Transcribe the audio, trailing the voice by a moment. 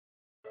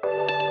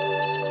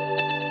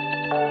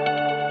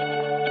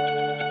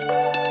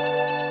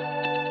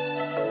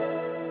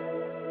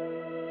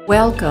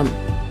Welcome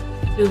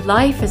to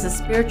Life as a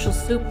Spiritual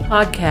Soup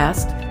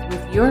podcast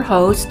with your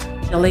host,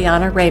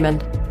 Ileana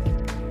Raymond.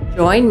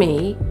 Join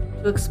me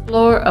to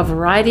explore a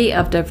variety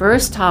of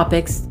diverse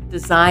topics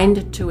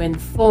designed to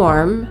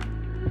inform,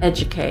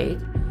 educate,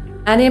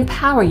 and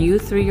empower you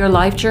through your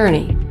life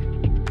journey.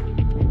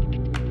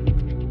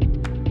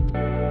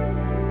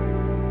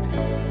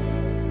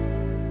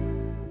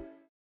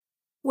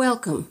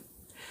 Welcome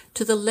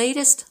to the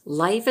latest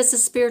Life as a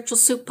Spiritual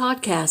Soup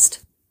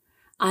podcast.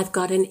 I've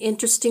got an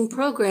interesting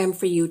program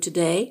for you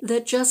today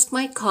that just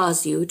might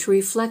cause you to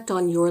reflect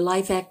on your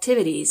life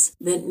activities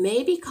that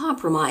may be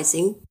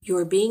compromising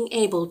your being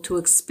able to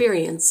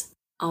experience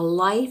a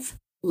life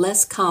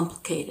less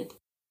complicated.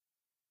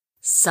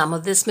 Some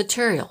of this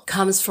material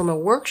comes from a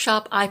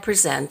workshop I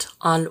present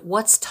on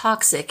what's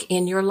toxic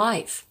in your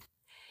life.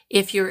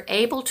 If you're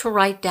able to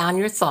write down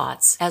your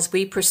thoughts as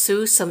we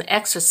pursue some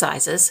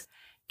exercises,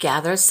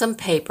 gather some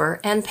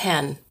paper and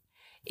pen.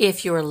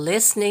 If you're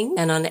listening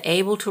and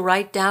unable to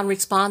write down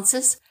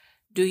responses,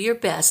 do your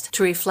best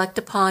to reflect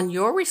upon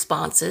your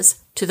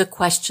responses to the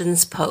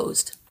questions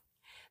posed.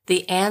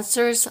 The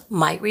answers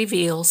might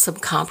reveal some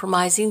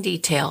compromising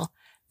detail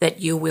that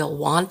you will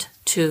want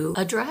to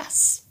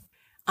address.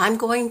 I'm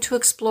going to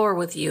explore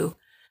with you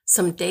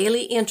some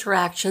daily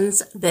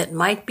interactions that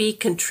might be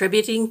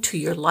contributing to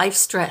your life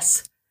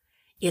stress.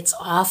 It's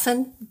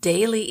often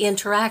daily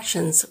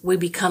interactions we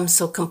become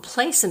so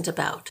complacent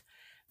about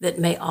that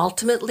may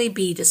ultimately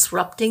be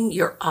disrupting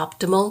your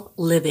optimal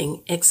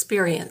living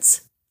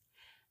experience.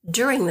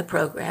 During the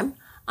program,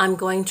 I'm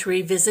going to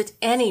revisit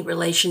any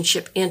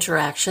relationship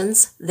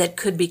interactions that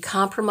could be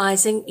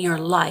compromising your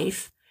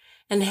life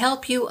and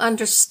help you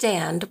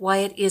understand why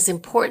it is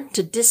important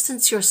to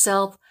distance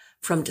yourself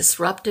from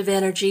disruptive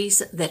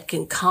energies that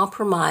can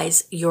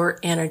compromise your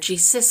energy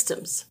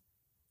systems.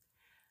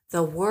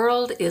 The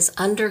world is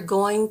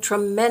undergoing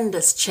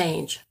tremendous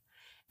change.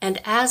 And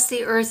as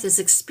the earth is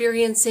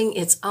experiencing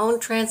its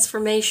own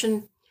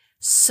transformation,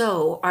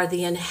 so are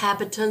the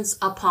inhabitants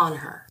upon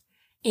her.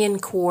 In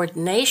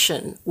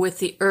coordination with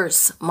the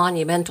earth's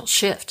monumental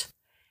shift,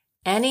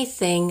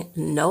 anything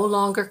no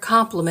longer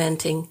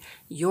complementing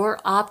your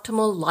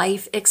optimal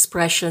life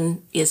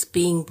expression is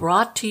being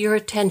brought to your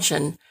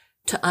attention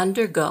to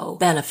undergo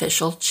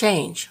beneficial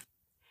change.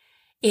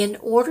 In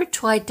order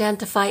to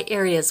identify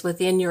areas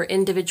within your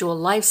individual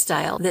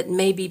lifestyle that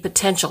may be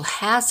potential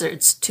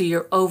hazards to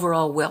your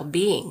overall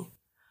well-being,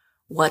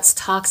 What's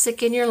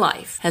Toxic in Your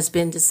Life has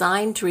been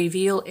designed to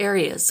reveal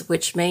areas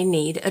which may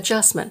need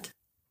adjustment.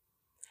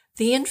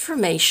 The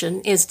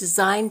information is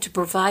designed to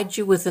provide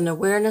you with an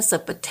awareness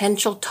of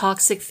potential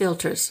toxic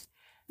filters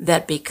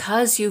that,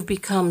 because you've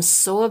become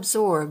so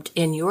absorbed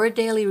in your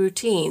daily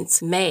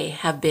routines, may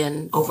have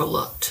been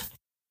overlooked.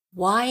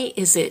 Why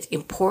is it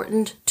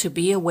important to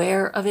be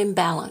aware of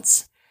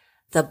imbalance?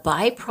 The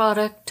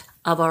byproduct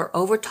of our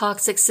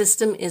overtoxic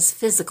system is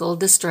physical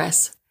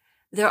distress.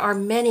 There are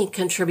many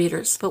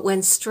contributors, but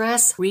when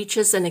stress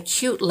reaches an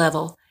acute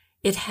level,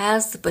 it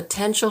has the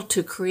potential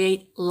to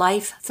create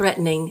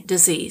life-threatening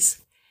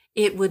disease.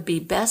 It would be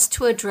best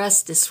to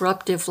address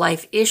disruptive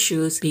life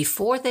issues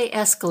before they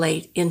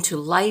escalate into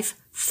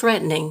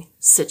life-threatening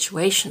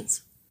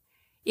situations.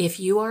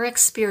 If you are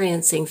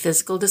experiencing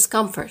physical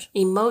discomfort,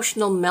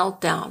 emotional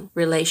meltdown,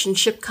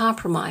 relationship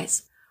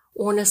compromise,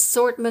 or an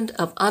assortment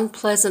of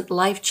unpleasant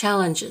life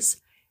challenges,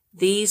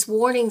 these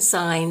warning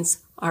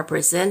signs are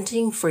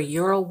presenting for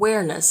your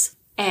awareness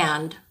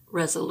and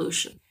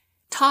resolution.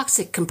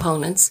 Toxic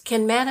components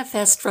can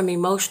manifest from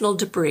emotional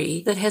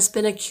debris that has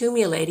been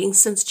accumulating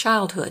since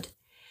childhood.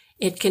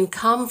 It can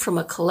come from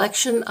a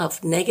collection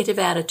of negative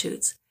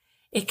attitudes.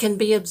 It can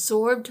be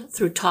absorbed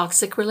through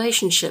toxic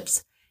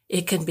relationships.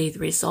 It can be the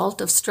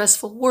result of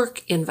stressful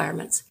work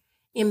environments.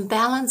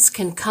 Imbalance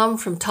can come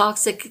from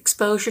toxic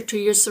exposure to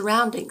your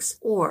surroundings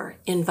or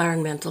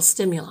environmental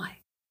stimuli.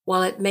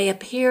 While it may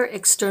appear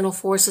external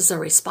forces are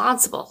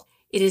responsible,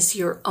 it is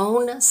your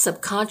own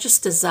subconscious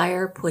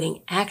desire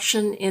putting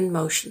action in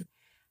motion.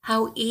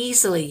 How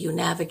easily you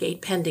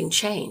navigate pending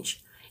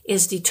change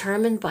is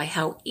determined by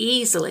how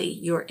easily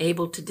you're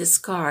able to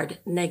discard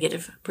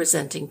negative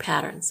presenting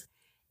patterns.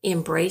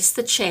 Embrace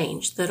the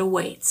change that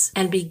awaits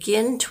and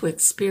begin to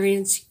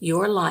experience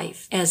your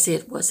life as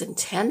it was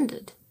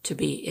intended to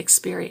be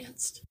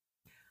experienced.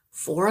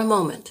 For a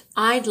moment,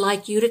 I'd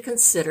like you to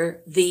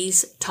consider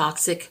these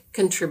toxic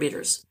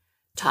contributors.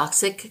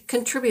 Toxic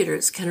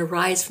contributors can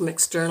arise from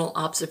external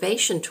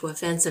observation to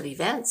offensive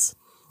events,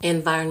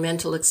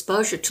 environmental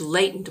exposure to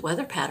latent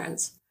weather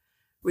patterns,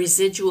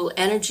 residual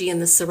energy in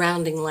the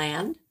surrounding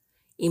land,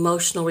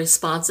 emotional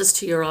responses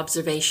to your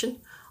observation,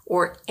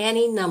 or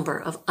any number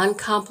of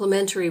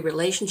uncomplimentary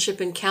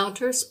relationship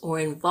encounters or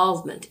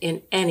involvement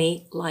in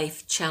any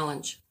life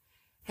challenge.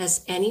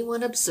 Has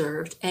anyone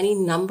observed any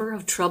number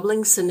of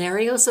troubling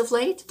scenarios of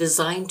late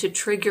designed to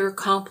trigger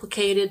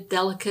complicated,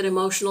 delicate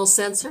emotional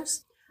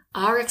sensors?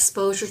 Our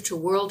exposure to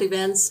world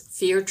events,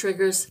 fear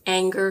triggers,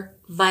 anger,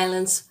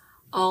 violence,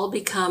 all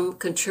become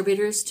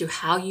contributors to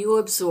how you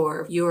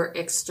absorb your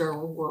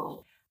external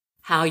world.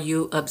 How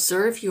you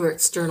observe your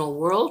external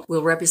world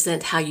will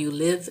represent how you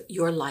live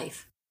your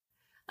life.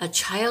 A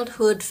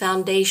childhood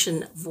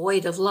foundation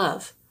void of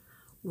love,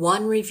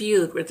 one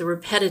reviewed with the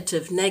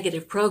repetitive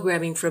negative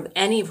programming from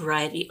any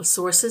variety of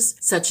sources,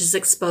 such as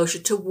exposure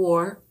to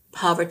war,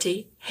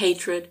 poverty,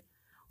 hatred,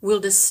 will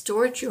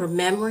distort your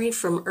memory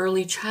from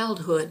early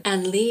childhood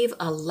and leave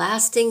a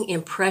lasting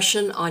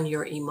impression on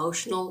your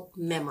emotional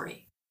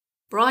memory.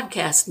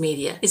 Broadcast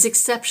media is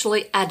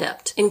exceptionally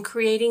adept in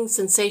creating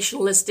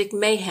sensationalistic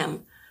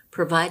mayhem,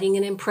 providing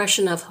an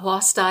impression of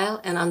hostile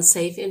and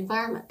unsafe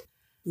environment.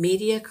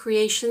 Media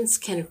creations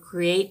can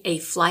create a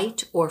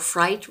flight or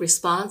fright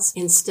response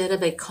instead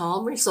of a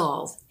calm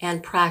resolve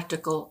and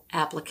practical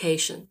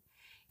application.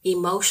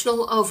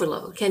 Emotional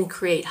overload can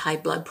create high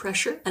blood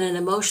pressure and an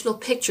emotional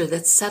picture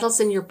that settles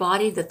in your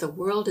body that the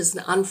world is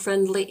an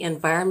unfriendly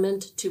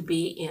environment to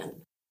be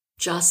in.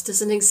 Just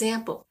as an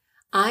example,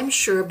 I'm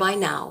sure by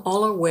now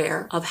all are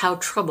aware of how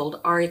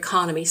troubled our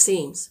economy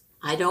seems.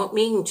 I don't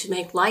mean to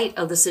make light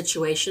of the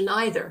situation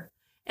either,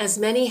 as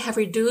many have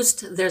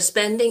reduced their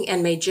spending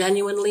and may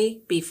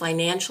genuinely be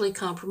financially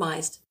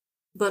compromised.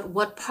 But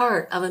what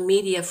part of a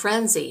media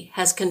frenzy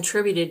has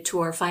contributed to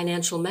our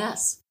financial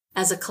mess?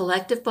 As a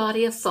collective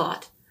body of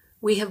thought,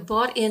 we have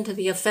bought into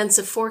the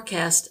offensive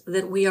forecast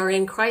that we are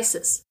in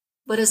crisis.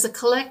 But as a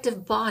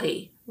collective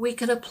body, we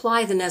can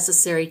apply the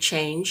necessary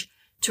change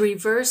to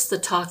reverse the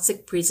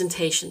toxic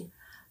presentation.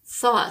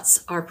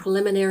 Thoughts are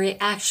preliminary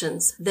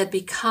actions that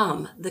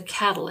become the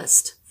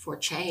catalyst for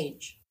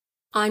change.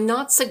 I'm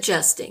not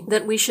suggesting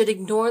that we should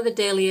ignore the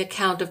daily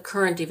account of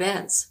current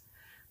events,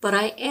 but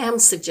I am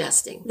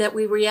suggesting that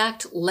we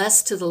react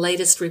less to the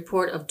latest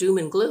report of doom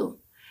and gloom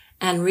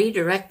and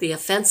redirect the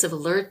offensive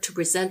alert to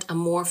present a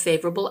more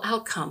favorable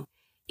outcome.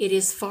 It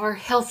is far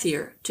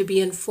healthier to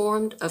be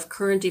informed of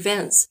current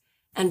events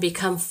and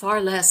become far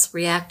less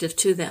reactive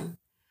to them.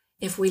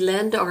 If we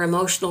lend our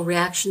emotional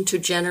reaction to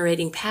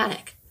generating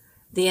panic,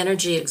 the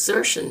energy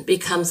exertion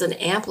becomes an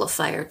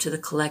amplifier to the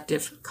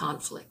collective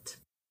conflict.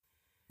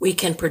 We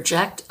can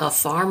project a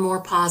far more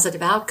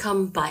positive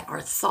outcome by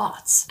our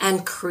thoughts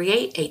and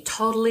create a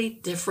totally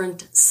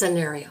different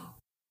scenario.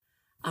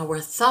 Our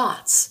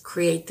thoughts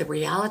create the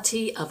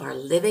reality of our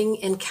living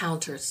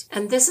encounters,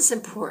 and this is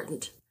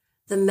important.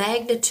 The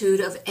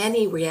magnitude of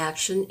any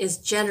reaction is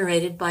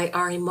generated by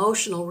our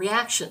emotional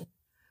reaction.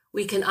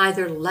 We can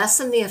either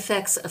lessen the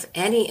effects of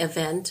any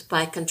event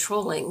by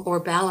controlling or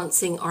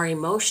balancing our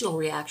emotional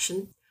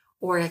reaction,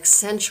 or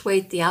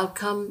accentuate the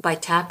outcome by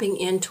tapping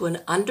into an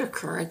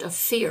undercurrent of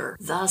fear,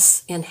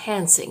 thus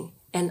enhancing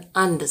an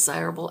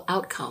undesirable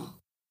outcome.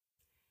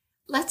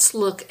 Let's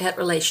look at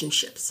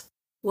relationships.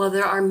 While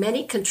there are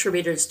many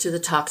contributors to the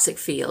toxic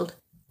field,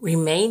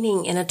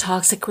 remaining in a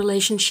toxic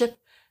relationship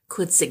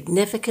could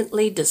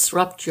significantly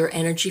disrupt your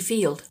energy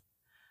field.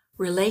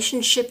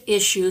 Relationship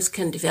issues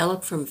can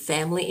develop from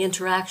family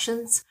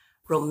interactions,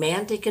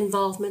 romantic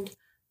involvement,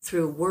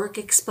 through work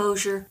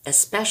exposure,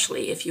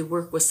 especially if you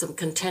work with some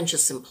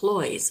contentious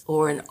employees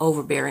or an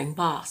overbearing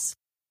boss.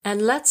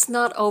 And let's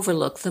not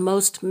overlook the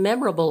most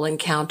memorable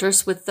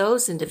encounters with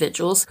those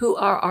individuals who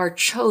are our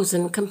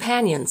chosen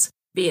companions,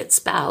 be it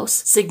spouse,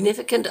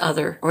 significant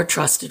other, or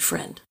trusted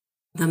friend.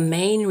 The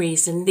main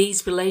reason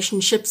these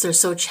relationships are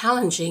so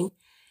challenging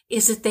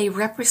is that they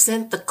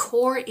represent the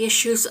core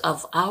issues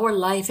of our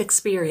life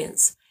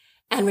experience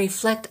and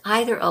reflect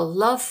either a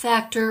love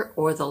factor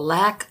or the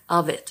lack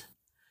of it.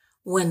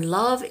 When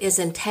love is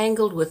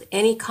entangled with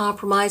any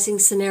compromising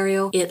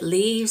scenario, it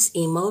leaves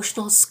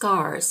emotional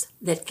scars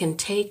that can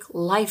take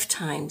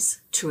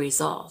lifetimes to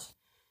resolve.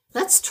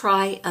 Let's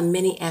try a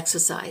mini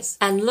exercise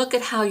and look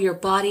at how your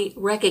body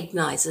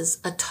recognizes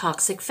a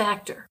toxic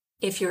factor.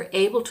 If you're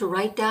able to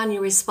write down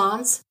your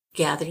response,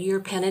 gather your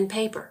pen and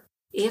paper.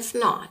 If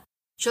not,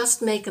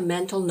 just make a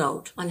mental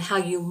note on how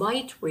you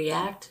might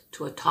react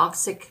to a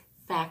toxic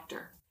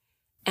factor.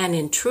 An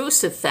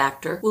intrusive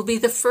factor will be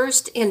the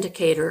first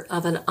indicator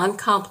of an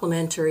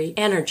uncomplimentary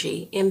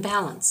energy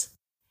imbalance.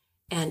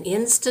 An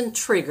instant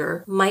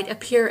trigger might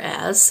appear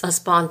as a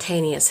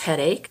spontaneous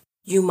headache.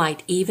 You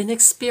might even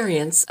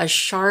experience a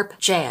sharp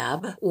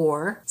jab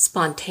or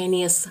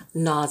spontaneous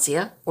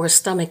nausea or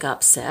stomach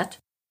upset.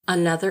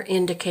 Another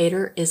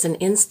indicator is an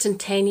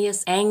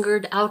instantaneous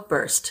angered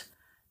outburst.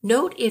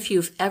 Note if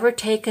you've ever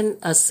taken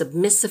a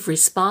submissive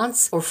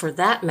response or, for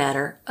that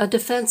matter, a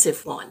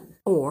defensive one.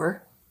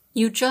 Or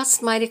you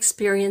just might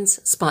experience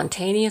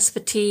spontaneous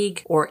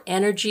fatigue or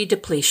energy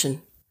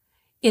depletion.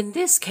 In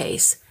this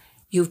case,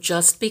 you've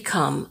just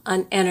become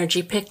an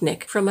energy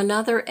picnic from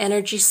another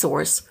energy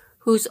source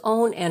whose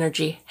own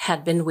energy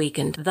had been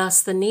weakened,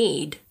 thus the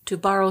need to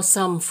borrow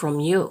some from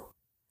you.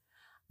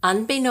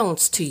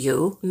 Unbeknownst to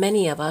you,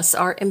 many of us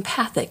are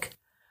empathic,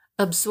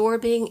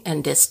 absorbing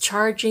and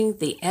discharging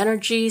the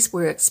energies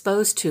we're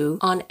exposed to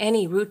on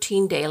any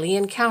routine daily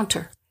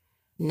encounter.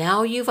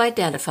 Now you've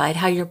identified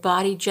how your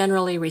body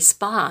generally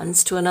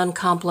responds to an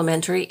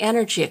uncomplimentary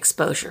energy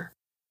exposure.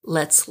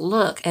 Let's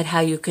look at how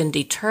you can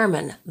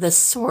determine the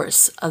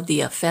source of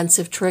the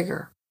offensive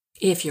trigger.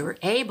 If you're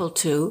able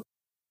to,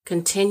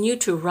 Continue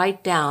to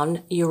write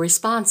down your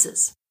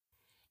responses.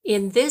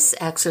 In this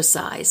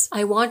exercise,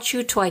 I want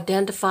you to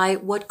identify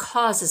what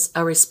causes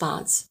a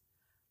response.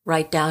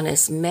 Write down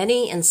as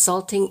many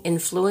insulting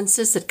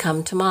influences that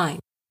come to mind.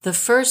 The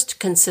first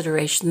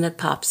consideration that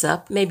pops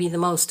up may be the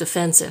most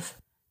offensive.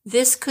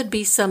 This could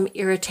be some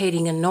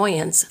irritating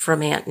annoyance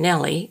from Aunt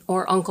Nellie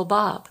or Uncle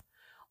Bob,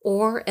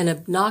 or an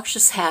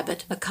obnoxious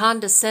habit, a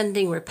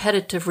condescending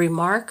repetitive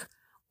remark,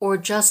 or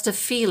just a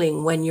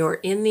feeling when you're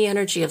in the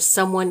energy of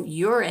someone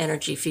your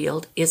energy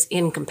field is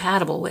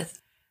incompatible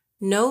with.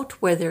 Note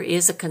where there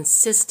is a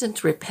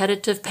consistent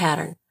repetitive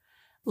pattern.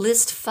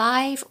 List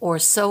 5 or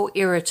so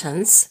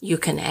irritants. You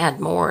can add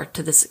more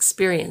to this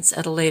experience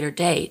at a later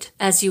date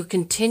as you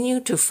continue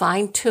to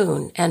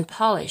fine-tune and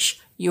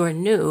polish your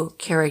new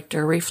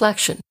character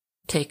reflection.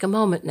 Take a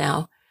moment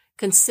now.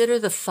 Consider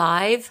the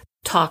 5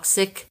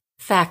 toxic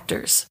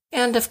factors.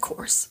 And of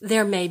course,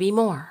 there may be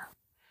more.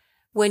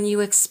 When you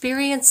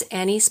experience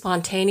any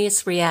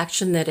spontaneous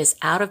reaction that is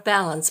out of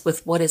balance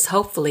with what is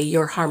hopefully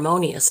your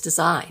harmonious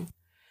design,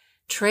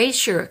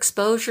 trace your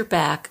exposure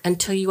back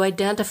until you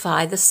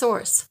identify the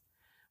source.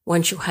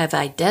 Once you have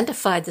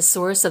identified the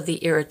source of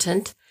the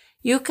irritant,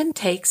 you can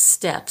take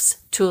steps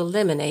to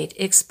eliminate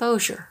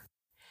exposure.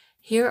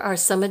 Here are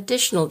some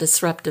additional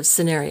disruptive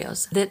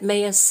scenarios that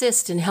may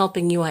assist in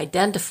helping you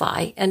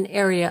identify an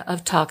area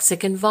of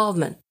toxic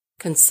involvement.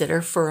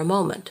 Consider for a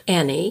moment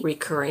any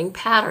recurring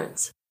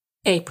patterns,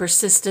 a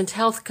persistent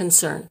health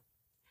concern,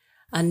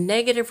 a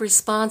negative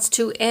response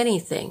to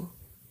anything.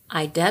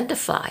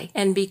 Identify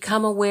and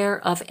become aware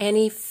of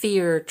any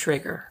fear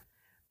trigger.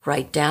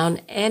 Write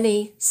down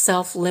any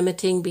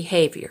self-limiting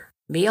behavior.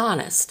 Be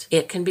honest,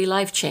 it can be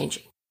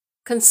life-changing.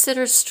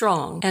 Consider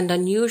strong and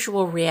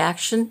unusual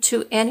reaction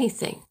to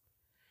anything.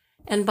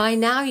 And by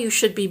now you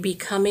should be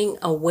becoming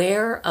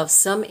aware of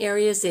some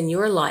areas in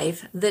your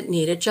life that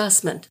need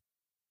adjustment.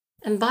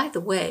 And by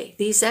the way,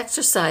 these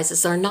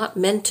exercises are not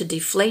meant to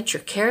deflate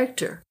your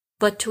character,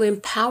 but to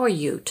empower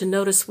you to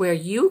notice where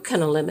you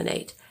can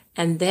eliminate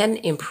and then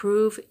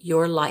improve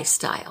your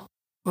lifestyle.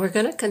 We're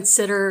going to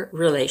consider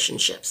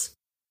relationships.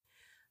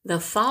 The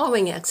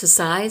following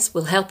exercise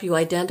will help you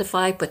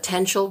identify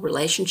potential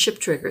relationship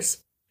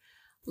triggers.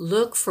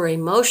 Look for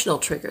emotional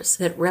triggers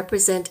that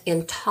represent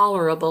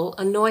intolerable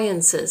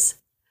annoyances,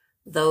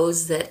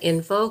 those that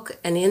invoke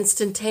an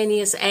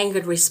instantaneous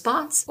angered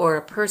response or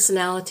a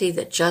personality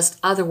that just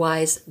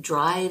otherwise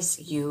drives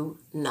you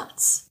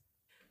nuts.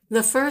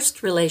 The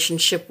first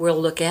relationship we'll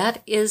look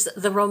at is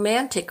the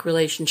romantic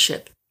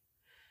relationship.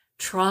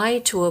 Try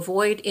to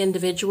avoid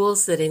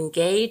individuals that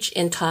engage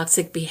in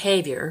toxic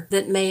behavior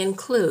that may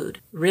include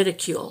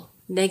ridicule,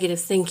 negative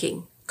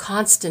thinking,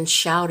 constant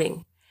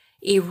shouting,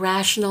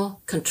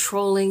 irrational,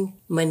 controlling,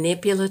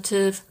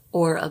 manipulative,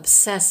 or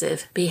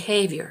obsessive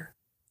behavior.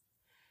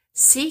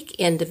 Seek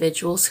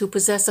individuals who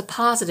possess a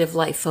positive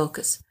life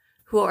focus,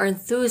 who are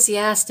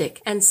enthusiastic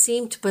and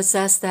seem to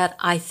possess that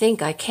I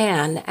think I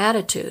can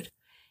attitude,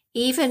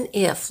 even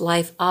if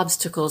life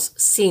obstacles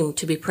seem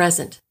to be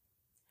present.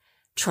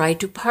 Try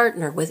to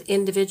partner with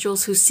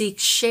individuals who seek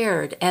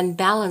shared and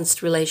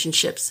balanced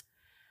relationships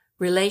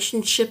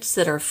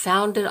that are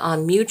founded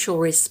on mutual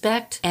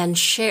respect and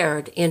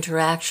shared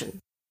interaction.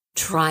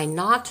 Try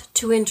not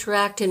to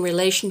interact in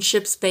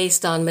relationships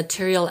based on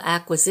material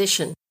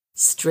acquisition,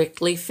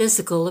 strictly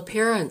physical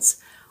appearance,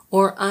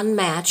 or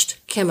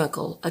unmatched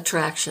chemical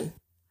attraction.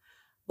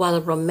 While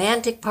a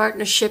romantic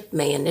partnership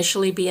may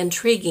initially be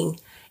intriguing,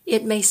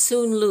 it may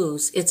soon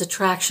lose its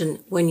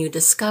attraction when you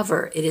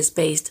discover it is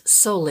based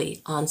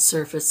solely on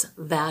surface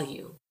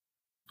value.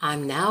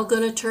 I'm now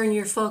going to turn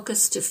your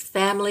focus to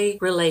family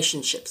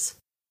relationships.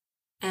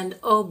 And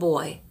oh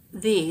boy,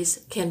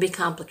 these can be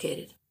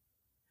complicated.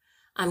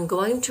 I'm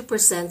going to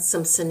present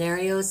some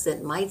scenarios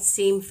that might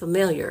seem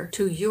familiar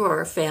to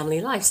your family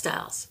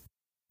lifestyles.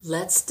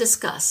 Let's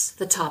discuss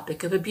the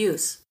topic of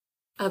abuse.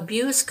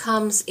 Abuse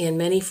comes in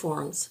many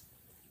forms.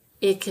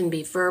 It can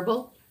be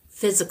verbal,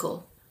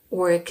 physical,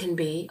 or it can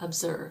be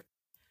observed.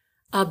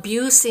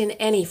 Abuse in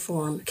any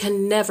form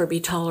can never be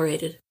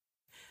tolerated.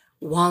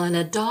 While an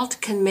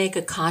adult can make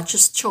a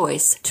conscious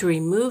choice to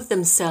remove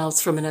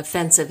themselves from an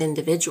offensive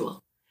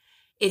individual,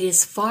 it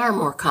is far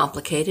more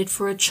complicated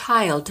for a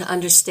child to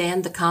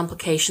understand the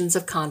complications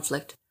of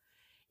conflict.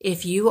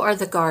 If you are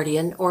the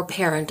guardian or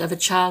parent of a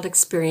child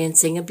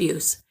experiencing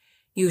abuse,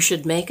 you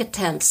should make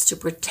attempts to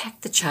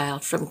protect the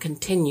child from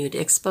continued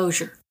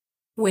exposure.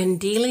 When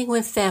dealing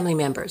with family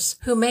members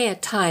who may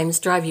at times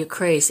drive you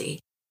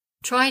crazy,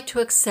 try to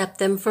accept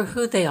them for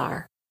who they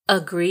are,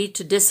 agree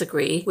to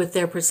disagree with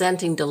their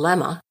presenting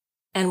dilemma,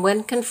 and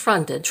when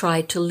confronted,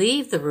 try to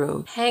leave the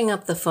room, hang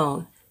up the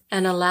phone,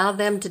 and allow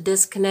them to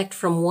disconnect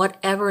from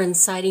whatever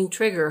inciting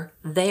trigger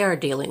they are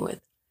dealing with.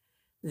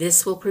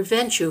 This will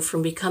prevent you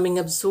from becoming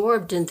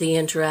absorbed in the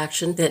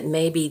interaction that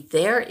may be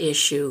their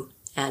issue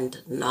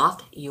and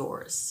not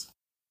yours.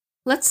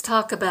 Let's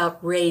talk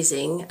about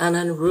raising an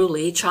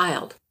unruly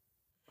child.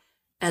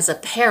 As a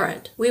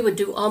parent, we would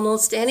do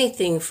almost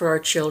anything for our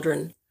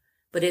children,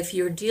 But if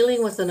you're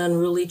dealing with an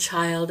unruly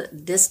child,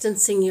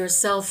 distancing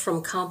yourself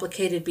from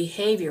complicated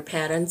behavior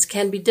patterns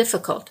can be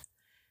difficult.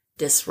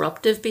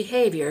 Disruptive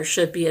behavior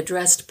should be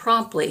addressed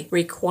promptly,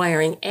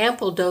 requiring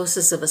ample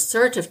doses of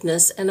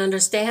assertiveness and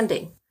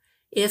understanding.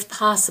 If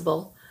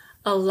possible,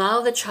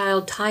 allow the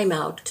child time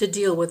out to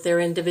deal with their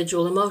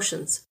individual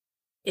emotions.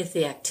 If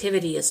the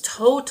activity is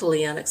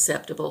totally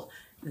unacceptable,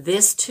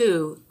 this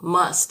too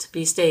must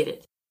be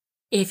stated.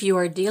 If you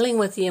are dealing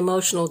with the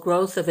emotional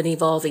growth of an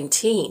evolving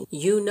teen,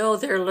 you know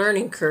their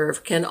learning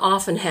curve can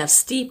often have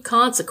steep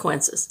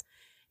consequences.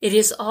 It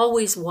is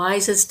always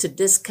wisest to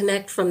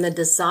disconnect from the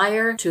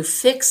desire to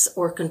fix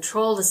or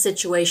control the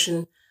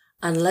situation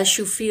unless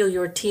you feel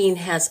your teen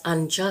has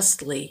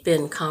unjustly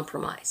been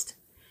compromised.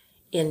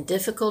 In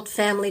difficult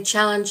family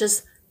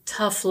challenges,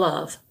 tough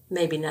love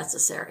may be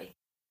necessary.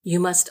 You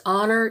must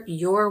honor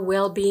your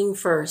well-being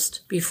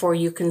first before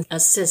you can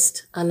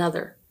assist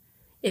another.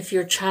 If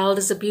your child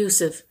is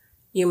abusive,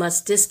 you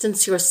must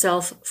distance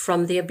yourself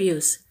from the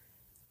abuse.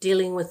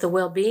 Dealing with the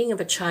well-being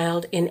of a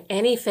child in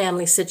any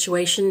family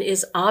situation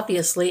is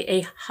obviously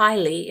a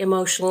highly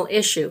emotional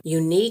issue,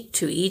 unique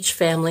to each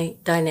family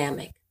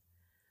dynamic.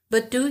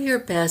 But do your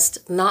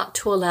best not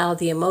to allow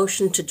the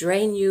emotion to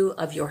drain you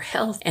of your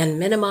health and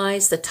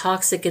minimize the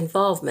toxic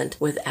involvement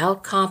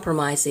without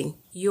compromising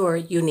your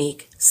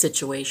unique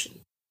situation.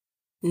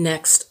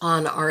 Next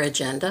on our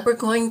agenda, we're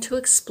going to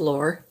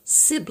explore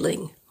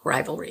sibling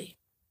rivalry.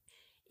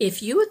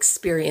 If you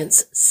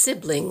experience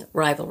sibling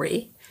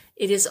rivalry,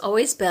 it is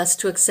always best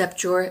to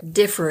accept your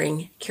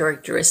differing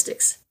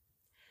characteristics.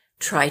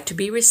 Try to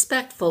be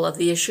respectful of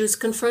the issues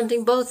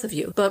confronting both of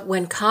you, but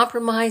when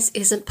compromise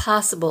isn't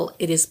possible,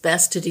 it is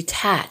best to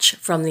detach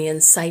from the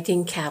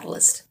inciting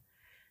catalyst.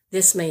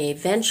 This may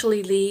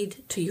eventually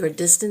lead to your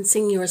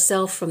distancing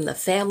yourself from the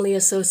family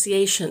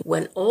association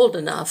when old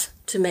enough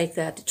to make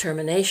that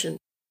determination.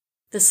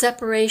 The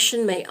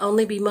separation may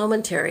only be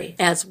momentary,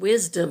 as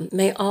wisdom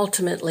may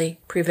ultimately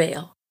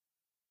prevail.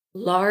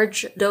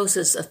 Large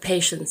doses of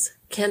patience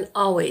can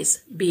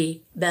always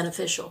be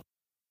beneficial.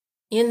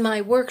 In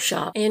my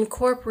workshop, I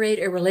incorporate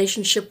a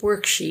relationship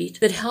worksheet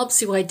that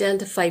helps you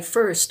identify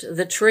first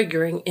the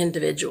triggering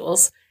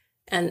individuals,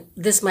 and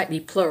this might be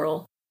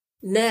plural.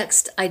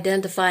 Next,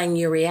 identifying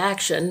your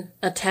reaction,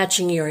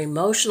 attaching your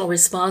emotional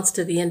response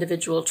to the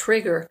individual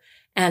trigger,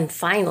 and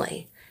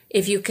finally,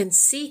 if you can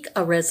seek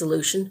a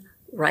resolution,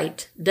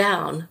 write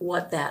down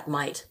what that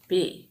might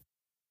be.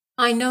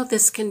 I know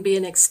this can be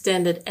an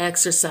extended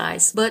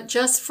exercise, but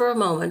just for a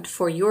moment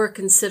for your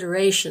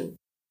consideration,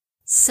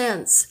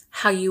 sense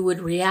how you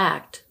would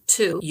react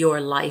to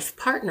your life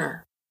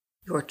partner,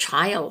 your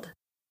child,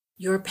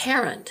 your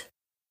parent,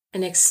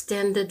 an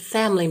extended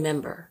family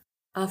member,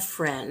 a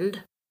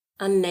friend,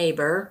 a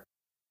neighbor,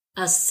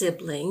 a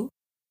sibling,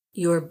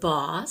 your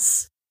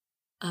boss,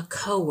 a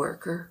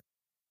coworker,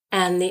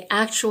 and the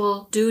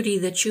actual duty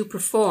that you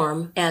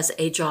perform as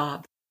a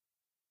job.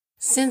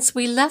 Since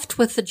we left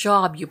with the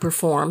job you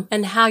perform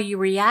and how you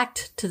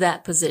react to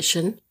that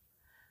position,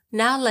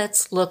 now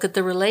let's look at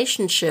the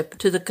relationship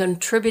to the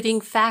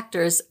contributing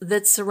factors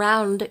that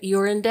surround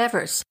your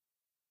endeavors.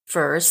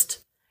 First,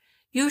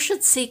 you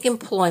should seek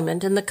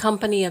employment in the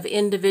company of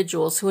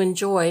individuals who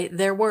enjoy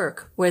their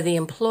work, where the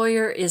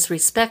employer is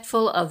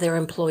respectful of their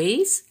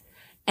employees,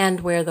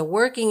 and where the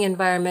working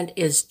environment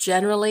is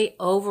generally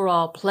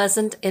overall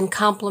pleasant and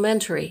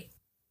complimentary.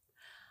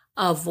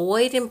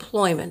 Avoid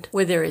employment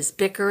where there is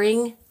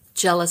bickering,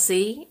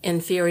 jealousy,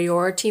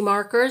 inferiority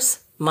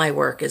markers, my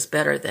work is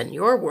better than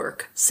your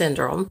work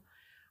syndrome,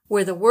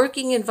 where the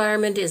working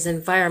environment is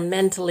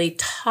environmentally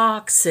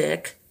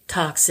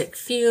toxic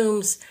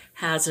fumes,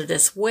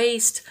 hazardous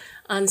waste,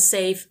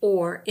 unsafe,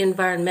 or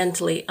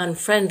environmentally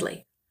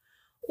unfriendly,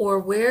 or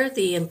where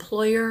the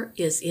employer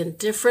is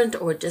indifferent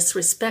or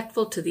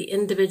disrespectful to the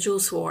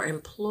individuals who are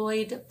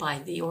employed by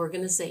the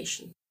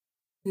organization.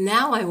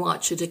 Now I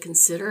want you to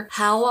consider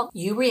how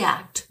you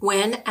react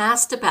when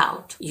asked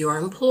about your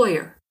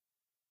employer.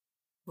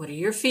 What are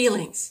your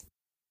feelings?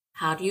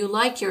 How do you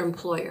like your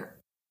employer,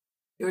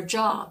 your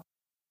job,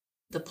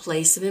 the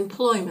place of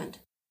employment,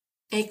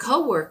 a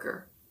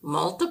coworker,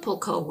 multiple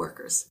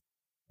coworkers,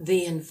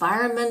 the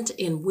environment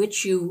in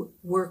which you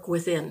work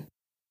within,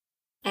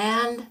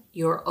 and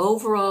your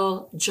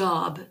overall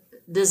job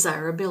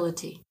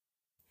desirability?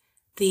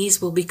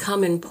 These will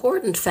become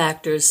important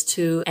factors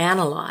to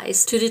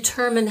analyze to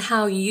determine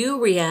how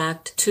you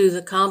react to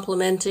the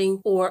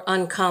complementing or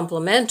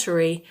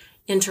uncomplimentary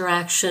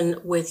interaction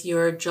with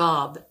your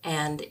job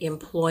and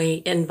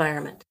employee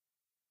environment.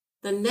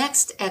 The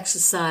next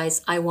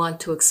exercise I want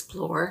to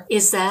explore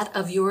is that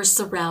of your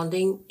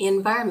surrounding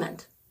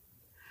environment.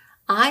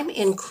 I'm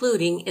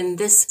including in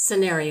this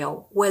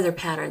scenario weather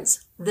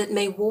patterns that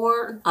may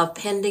warn of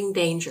pending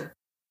danger.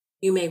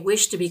 You may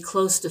wish to be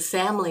close to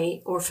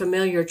family or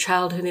familiar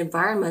childhood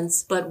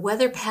environments, but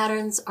weather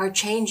patterns are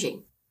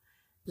changing.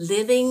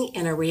 Living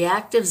in a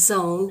reactive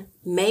zone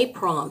may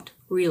prompt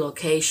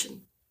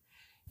relocation.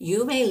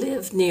 You may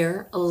live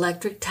near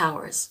electric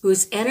towers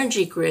whose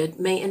energy grid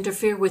may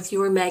interfere with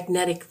your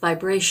magnetic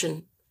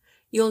vibration.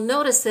 You'll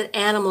notice that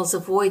animals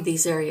avoid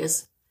these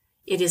areas.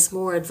 It is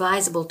more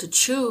advisable to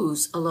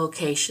choose a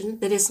location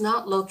that is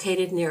not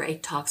located near a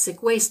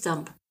toxic waste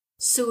dump,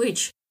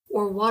 sewage,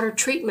 or water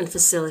treatment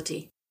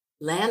facility,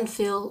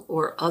 landfill,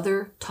 or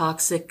other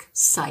toxic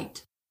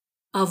site.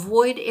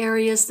 Avoid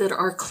areas that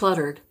are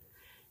cluttered,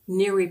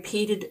 near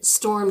repeated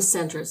storm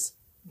centers,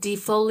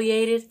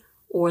 defoliated,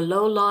 or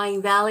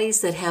low-lying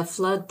valleys that have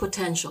flood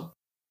potential.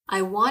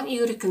 I want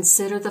you to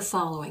consider the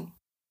following.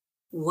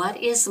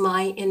 What is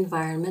my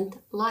environment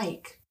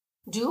like?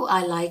 Do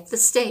I like the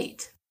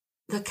state,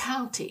 the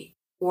county,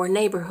 or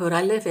neighborhood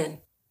I live in?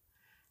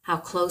 How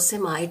close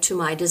am I to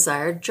my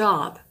desired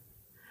job?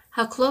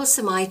 How close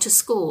am I to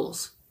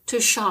schools, to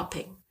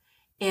shopping?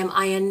 Am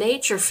I a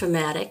nature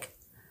fanatic,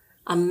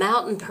 a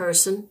mountain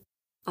person,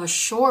 a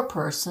shore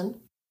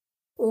person,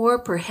 or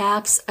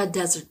perhaps a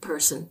desert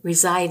person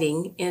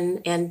residing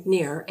in and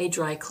near a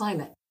dry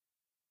climate?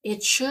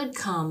 It should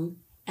come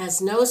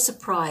as no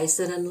surprise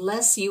that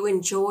unless you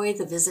enjoy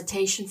the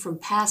visitation from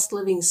past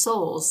living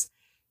souls,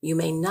 you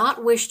may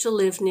not wish to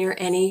live near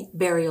any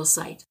burial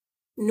site,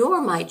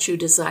 nor might you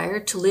desire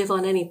to live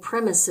on any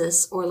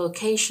premises or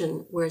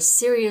location where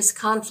serious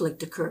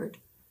conflict occurred.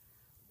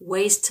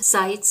 Waste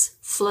sites,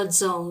 flood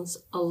zones,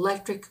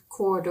 electric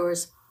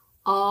corridors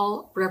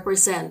all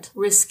represent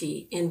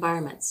risky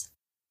environments.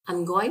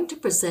 I'm going to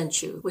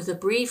present you with a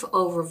brief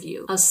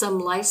overview of some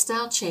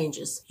lifestyle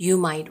changes you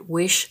might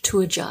wish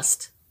to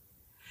adjust.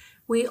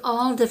 We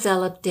all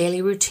develop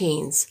daily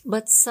routines,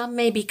 but some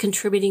may be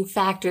contributing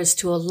factors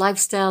to a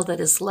lifestyle that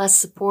is less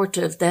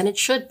supportive than it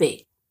should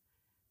be.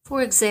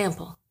 For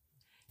example,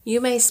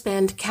 you may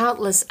spend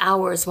countless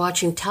hours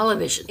watching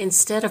television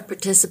instead of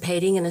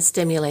participating in a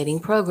stimulating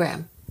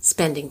program,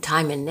 spending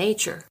time in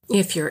nature.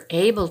 If you're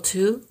able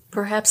to,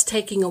 perhaps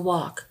taking a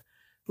walk,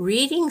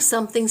 reading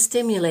something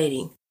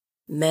stimulating,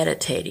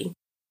 meditating,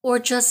 or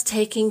just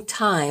taking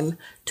time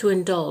to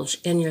indulge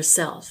in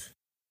yourself.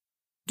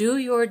 Do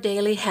your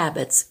daily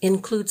habits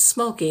include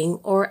smoking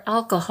or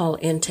alcohol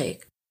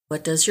intake?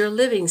 What does your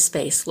living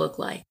space look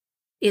like?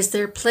 Is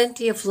there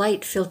plenty of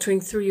light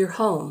filtering through your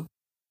home?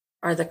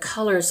 Are the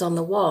colors on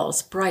the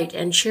walls bright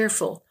and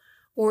cheerful,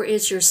 or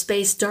is your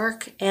space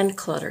dark and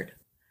cluttered?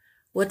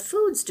 What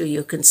foods do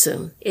you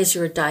consume? Is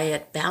your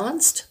diet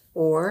balanced,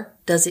 or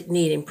does it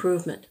need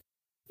improvement?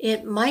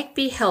 It might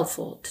be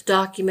helpful to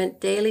document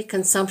daily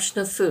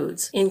consumption of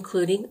foods,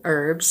 including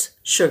herbs,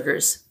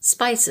 sugars,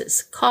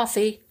 spices,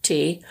 coffee,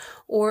 tea,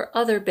 or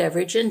other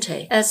beverage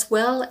intake, as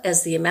well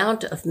as the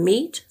amount of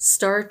meat,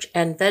 starch,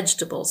 and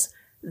vegetables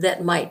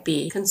that might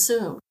be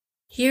consumed.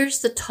 Here's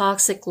the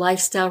toxic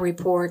lifestyle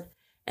report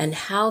and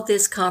how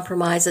this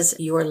compromises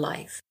your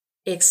life.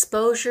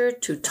 Exposure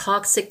to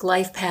toxic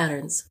life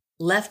patterns,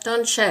 left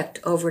unchecked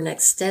over an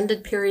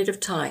extended period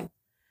of time,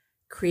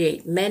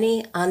 create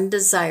many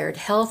undesired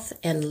health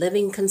and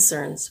living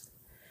concerns.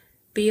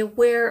 Be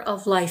aware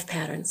of life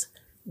patterns,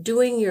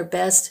 doing your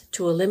best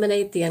to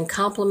eliminate the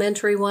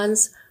uncomplimentary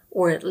ones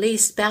or at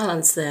least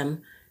balance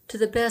them to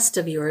the best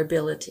of your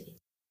ability.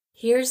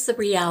 Here's the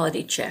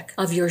reality check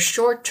of your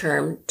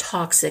short-term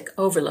toxic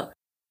overload.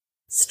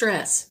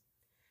 Stress,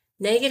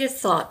 negative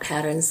thought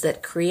patterns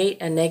that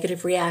create a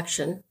negative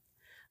reaction,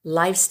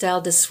 lifestyle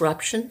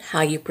disruption,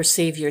 how you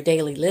perceive your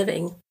daily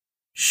living,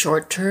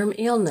 short-term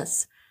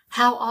illness.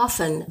 How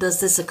often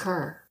does this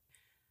occur?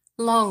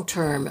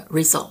 Long-term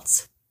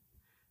results.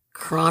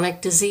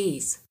 Chronic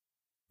disease.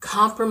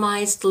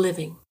 Compromised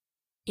living.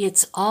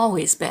 It's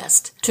always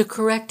best to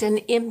correct an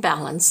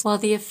imbalance while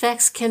the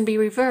effects can be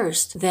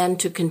reversed than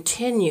to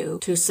continue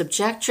to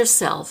subject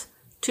yourself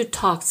to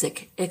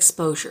toxic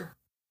exposure.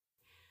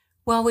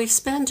 While we've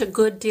spent a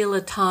good deal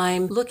of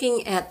time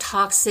looking at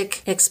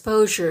toxic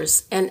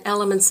exposures and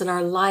elements in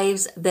our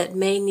lives that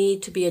may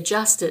need to be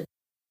adjusted,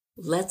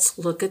 let's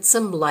look at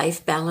some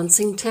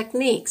life-balancing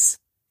techniques.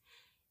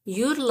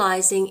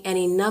 Utilizing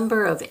any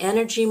number of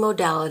energy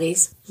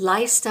modalities,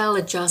 lifestyle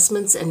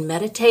adjustments, and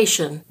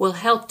meditation will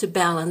help to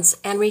balance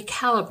and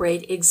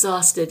recalibrate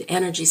exhausted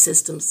energy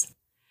systems.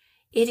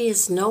 It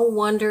is no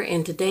wonder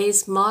in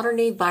today's modern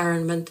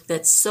environment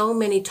that so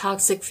many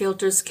toxic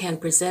filters can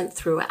present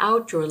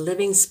throughout your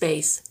living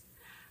space.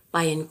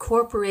 By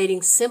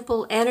incorporating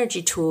simple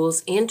energy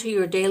tools into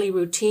your daily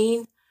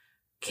routine,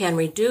 can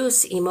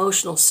reduce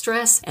emotional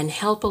stress and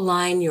help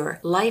align your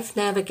life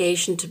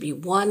navigation to be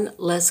one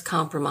less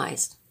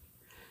compromised.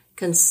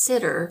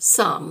 Consider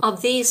some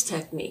of these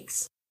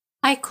techniques.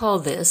 I call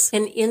this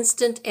an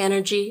instant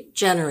energy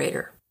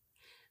generator.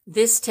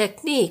 This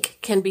technique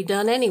can be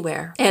done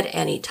anywhere, at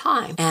any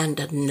time,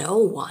 and no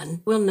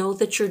one will know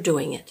that you're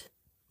doing it.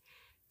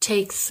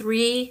 Take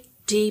 3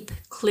 deep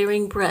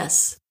clearing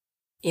breaths,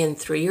 in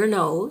through your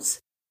nose,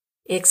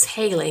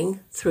 exhaling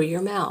through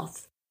your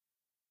mouth,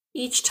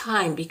 each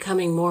time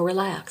becoming more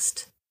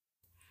relaxed.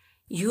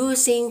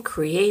 Using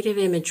creative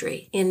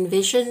imagery,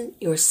 envision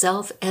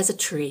yourself as a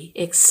tree.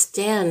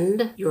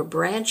 Extend your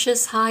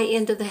branches high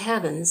into the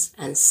heavens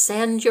and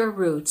send your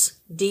roots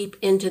deep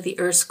into the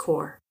Earth's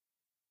core.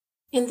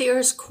 In the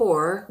Earth's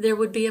core, there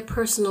would be a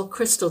personal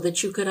crystal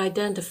that you could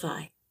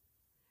identify.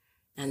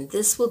 and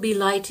this will be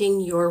lighting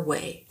your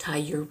way. Tie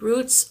your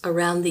roots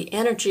around the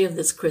energy of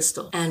this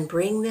crystal and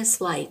bring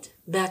this light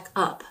back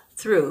up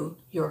through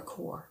your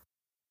core.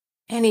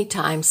 Any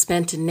time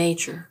spent in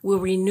nature will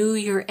renew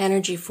your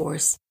energy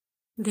force.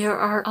 There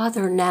are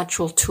other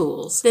natural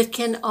tools that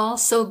can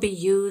also be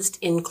used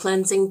in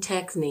cleansing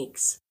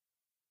techniques.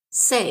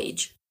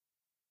 Sage.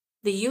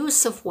 The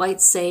use of white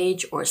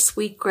sage or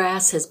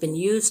sweetgrass has been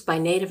used by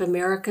Native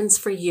Americans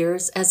for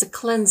years as a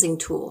cleansing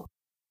tool.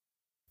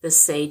 The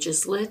sage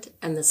is lit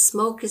and the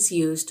smoke is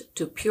used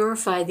to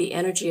purify the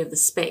energy of the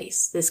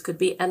space. This could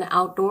be an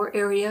outdoor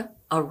area,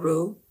 a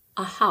room,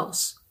 a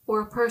house,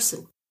 or a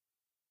person.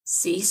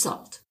 Sea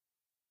salt.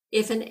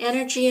 If an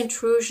energy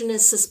intrusion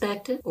is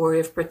suspected, or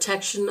if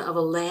protection of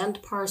a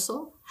land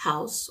parcel,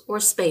 house, or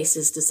space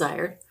is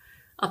desired,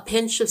 a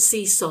pinch of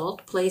sea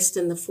salt placed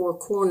in the four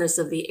corners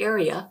of the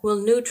area will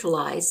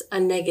neutralize a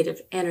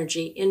negative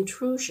energy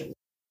intrusion.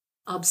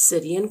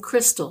 Obsidian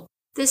crystal.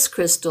 This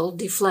crystal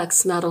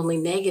deflects not only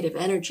negative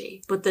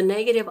energy, but the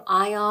negative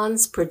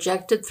ions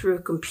projected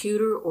through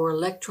computer or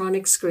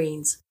electronic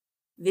screens.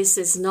 This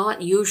is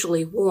not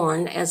usually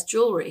worn as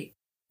jewelry.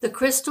 The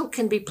crystal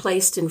can be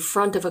placed in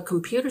front of a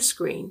computer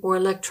screen or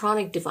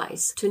electronic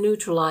device to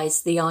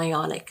neutralize the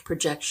ionic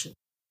projection.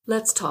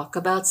 Let's talk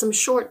about some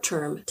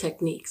short-term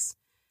techniques.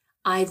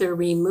 Either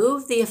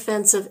remove the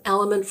offensive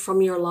element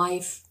from your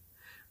life,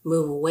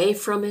 move away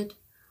from it,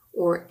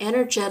 or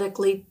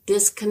energetically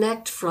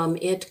disconnect from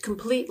it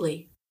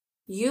completely.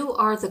 You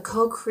are the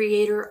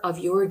co-creator of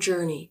your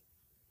journey.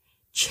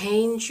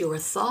 Change your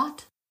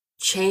thought,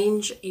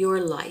 change your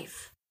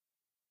life.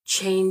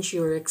 Change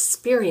your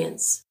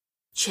experience,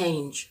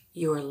 change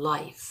your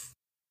life.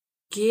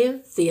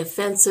 Give the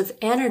offensive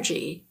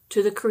energy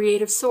to the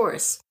creative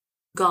source,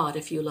 God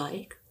if you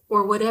like,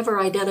 or whatever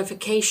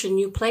identification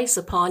you place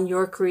upon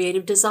your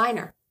creative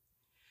designer.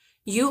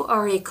 You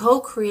are a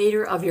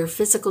co-creator of your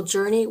physical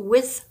journey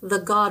with the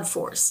God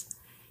force,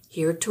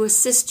 here to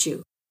assist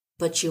you,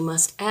 but you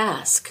must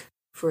ask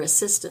for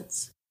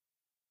assistance.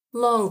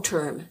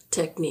 Long-term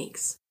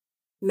techniques.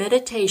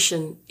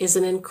 Meditation is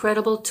an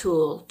incredible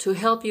tool to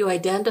help you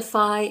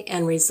identify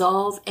and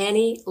resolve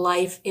any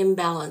life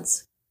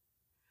imbalance.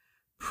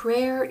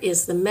 Prayer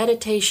is the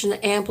meditation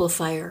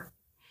amplifier.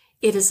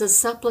 It is a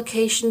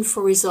supplication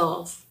for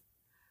resolve.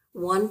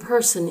 One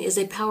person is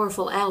a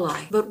powerful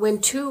ally, but when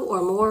two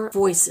or more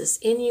voices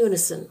in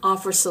unison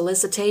offer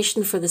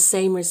solicitation for the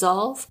same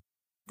resolve,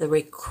 the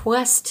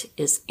request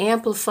is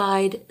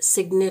amplified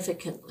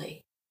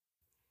significantly.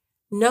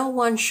 No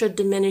one should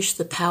diminish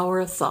the power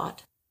of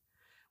thought.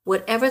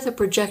 Whatever the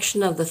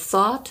projection of the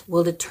thought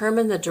will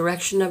determine the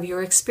direction of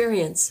your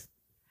experience.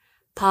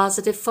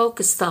 Positive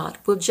focused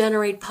thought will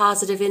generate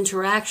positive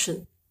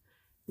interaction.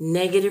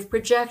 Negative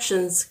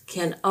projections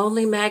can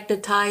only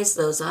magnetize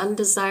those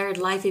undesired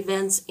life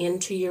events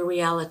into your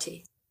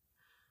reality.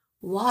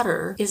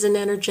 Water is an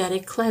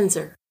energetic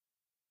cleanser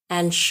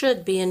and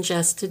should be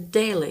ingested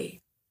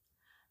daily.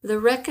 The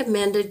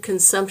recommended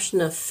consumption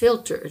of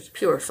filtered,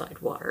 purified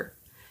water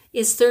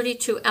is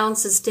 32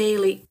 ounces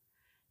daily.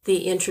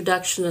 The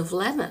introduction of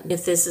lemon,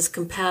 if this is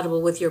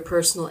compatible with your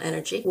personal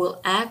energy, will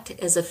act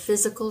as a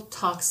physical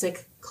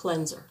toxic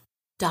cleanser.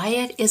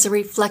 Diet is a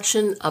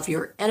reflection of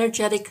your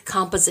energetic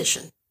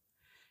composition.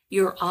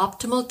 Your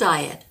optimal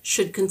diet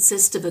should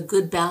consist of a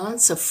good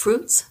balance of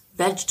fruits,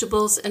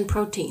 vegetables, and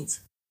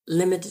proteins,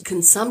 limited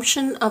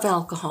consumption of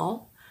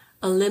alcohol,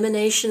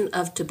 elimination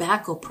of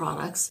tobacco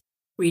products,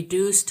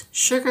 reduced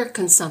sugar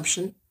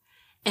consumption,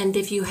 and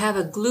if you have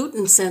a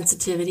gluten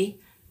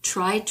sensitivity,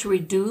 try to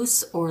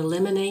reduce or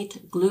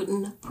eliminate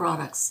gluten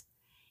products.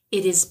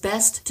 It is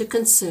best to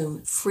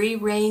consume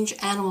free-range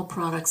animal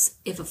products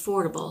if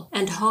affordable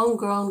and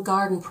homegrown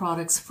garden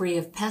products free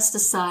of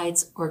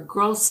pesticides or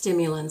growth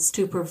stimulants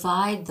to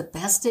provide the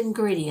best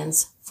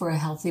ingredients for a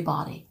healthy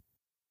body.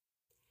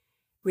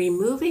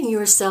 Removing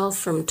yourself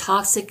from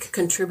toxic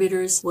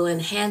contributors will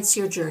enhance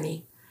your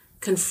journey.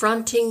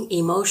 Confronting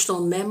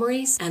emotional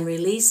memories and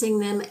releasing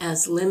them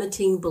as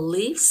limiting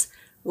beliefs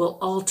will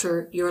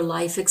alter your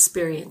life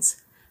experience.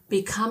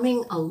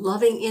 Becoming a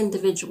loving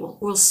individual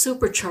will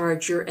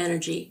supercharge your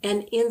energy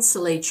and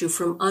insulate you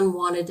from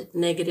unwanted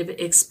negative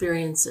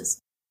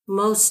experiences.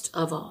 Most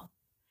of all,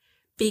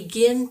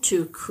 begin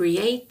to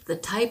create the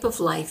type of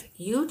life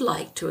you'd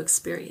like to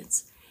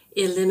experience,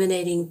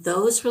 eliminating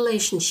those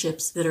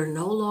relationships that are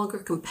no longer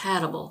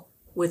compatible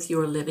with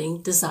your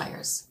living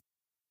desires.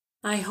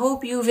 I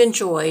hope you've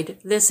enjoyed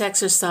this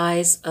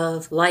exercise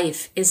of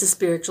Life is a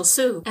Spiritual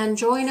Soup, and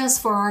join us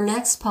for our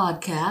next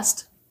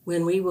podcast,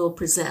 when we will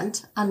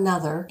present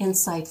another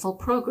insightful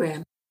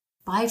program.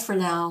 Bye for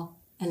now,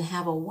 and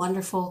have a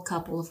wonderful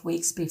couple of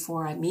weeks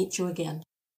before I meet you again.